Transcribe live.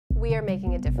We are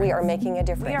making a difference. We are making a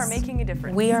difference. We are making a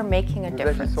difference. We are making a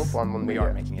difference. We are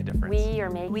making a difference.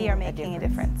 We are making a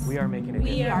difference. We are making a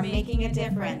difference. We are making a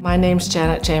difference. My name's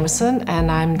Janet Jamieson, and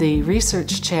I'm the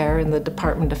research chair in the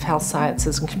Department of Health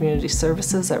Sciences and Community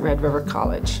Services at Red River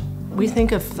College. We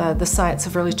think of the science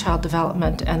of early child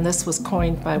development, and this was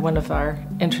coined by one of our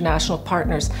international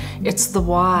partners. It's the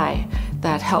why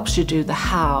that helps you do the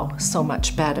how so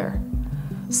much better.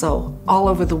 So all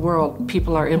over the world,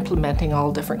 people are implementing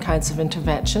all different kinds of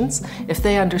interventions. If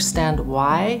they understand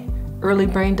why early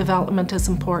brain development is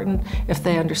important, if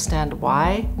they understand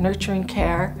why nurturing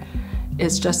care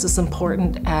is just as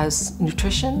important as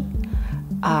nutrition,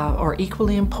 or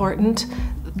equally important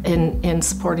in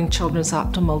supporting children's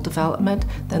optimal development,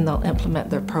 then they'll implement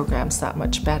their programs that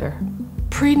much better.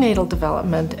 Prenatal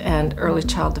development and early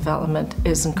child development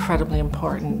is incredibly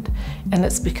important, and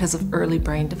it's because of early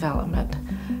brain development.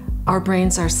 Our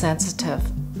brains are sensitive,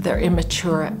 they're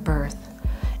immature at birth,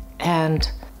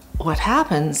 and what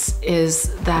happens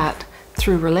is that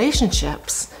through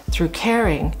relationships, through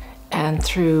caring, and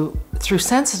through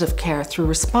sensitive care, through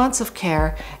responsive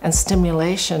care and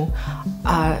stimulation,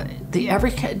 the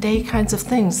everyday kinds of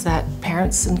things that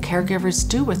parents and caregivers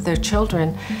do with their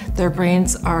children, their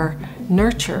brains are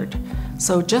nurtured.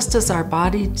 So just as our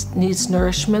body needs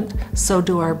nourishment, so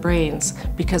do our brains,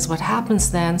 because what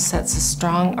happens then sets a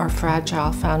strong or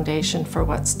fragile foundation for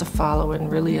what's to follow,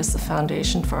 and really is the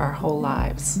foundation for our whole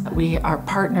lives. We are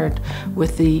partnered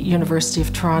with the University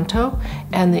of Toronto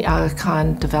and the Aga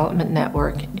Khan Development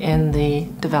Network in the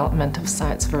development of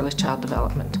science of early child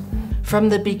development. From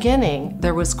the beginning,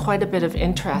 there was quite a bit of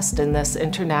interest in this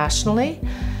internationally.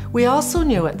 We also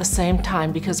knew at the same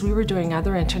time, because we were doing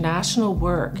other international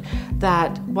work,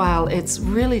 that while it's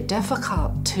really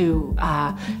difficult to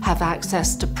have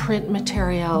access to print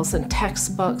materials and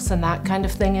textbooks and that kind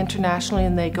of thing internationally,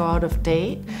 and they go out of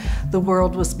date, the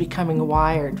world was becoming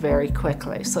wired very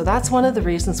quickly. So that's one of the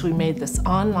reasons we made this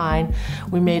online.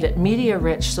 We made it media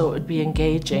rich so it would be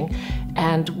engaging,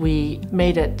 and we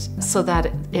made it so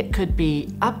that it could be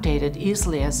updated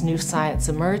easily as new science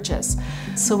emerges.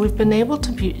 So we've been able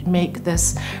to make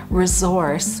this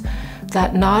resource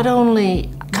that not only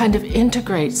kind of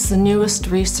integrates the newest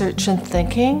research and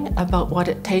thinking about what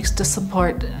it takes to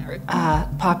support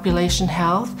population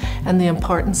health and the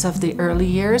importance of the early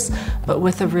years, but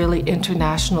with a really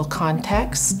international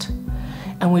context.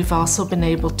 And we've also been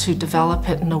able to develop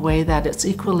it in a way that it's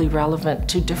equally relevant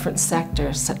to different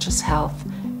sectors such as health,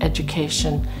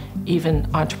 education, even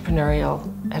entrepreneurial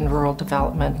and rural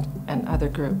development and other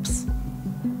groups.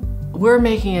 We're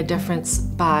making a difference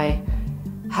by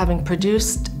having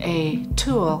produced a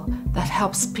tool that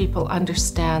helps people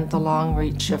understand the long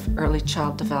reach of early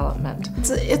child development.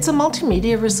 It's a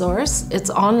multimedia resource. It's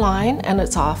online and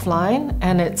it's offline,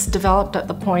 and it's developed at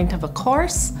the point of a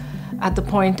course, at the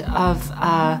point of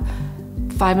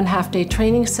 5.5-day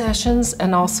training sessions,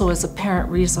 and also as a parent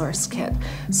resource kit.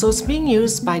 So it's being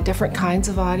used by different kinds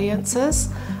of audiences,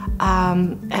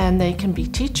 and they can be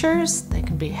teachers, they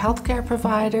can be healthcare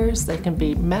providers, they can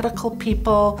be medical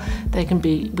people, they can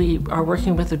be, we are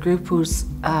working with a group who's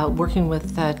working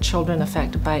with children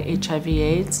affected by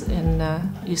HIV/AIDS in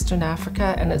Eastern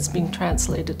Africa, and it's being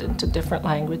translated into different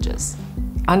languages.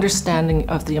 Understanding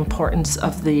of the importance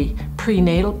of the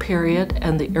prenatal period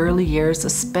and the early years,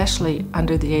 especially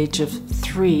under the age of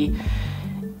 3,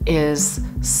 is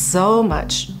so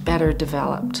much better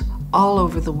developed all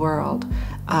over the world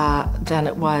than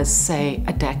it was, say,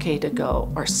 a decade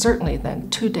ago, or certainly than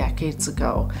 2 decades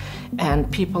ago. And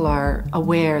people are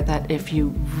aware that if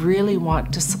you really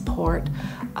want to support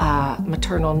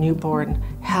maternal newborn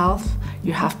health,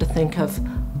 you have to think of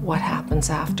what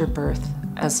happens after birth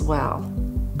as well.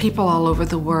 People all over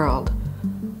the world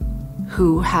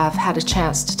who have had a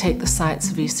chance to take the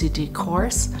Science of ECD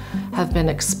course have been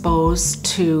exposed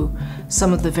to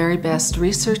some of the very best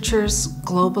researchers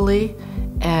globally,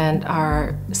 and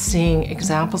are seeing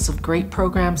examples of great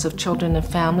programs of children and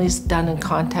families done in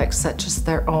contexts such as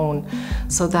their own,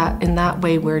 so that in that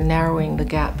way we're narrowing the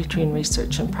gap between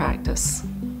research and practice.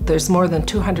 There's more than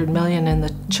 200 million in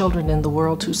the children in the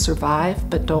world who survive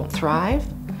but don't thrive,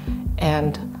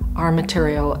 and our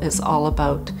material is all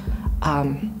about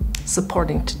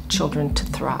supporting children to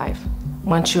thrive.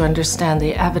 Once you understand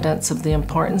the evidence of the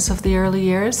importance of the early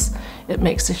years, it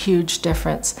makes a huge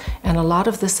difference. And a lot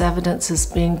of this evidence is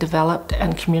being developed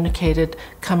and communicated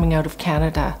coming out of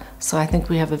Canada. So I think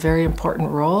we have a very important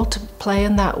role to play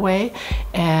in that way,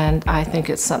 and I think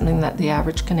it's something that the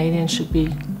average Canadian should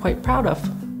be quite proud of.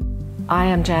 I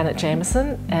am Janet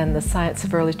Jamieson, and the Science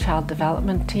of Early Child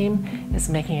Development team is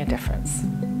making a difference.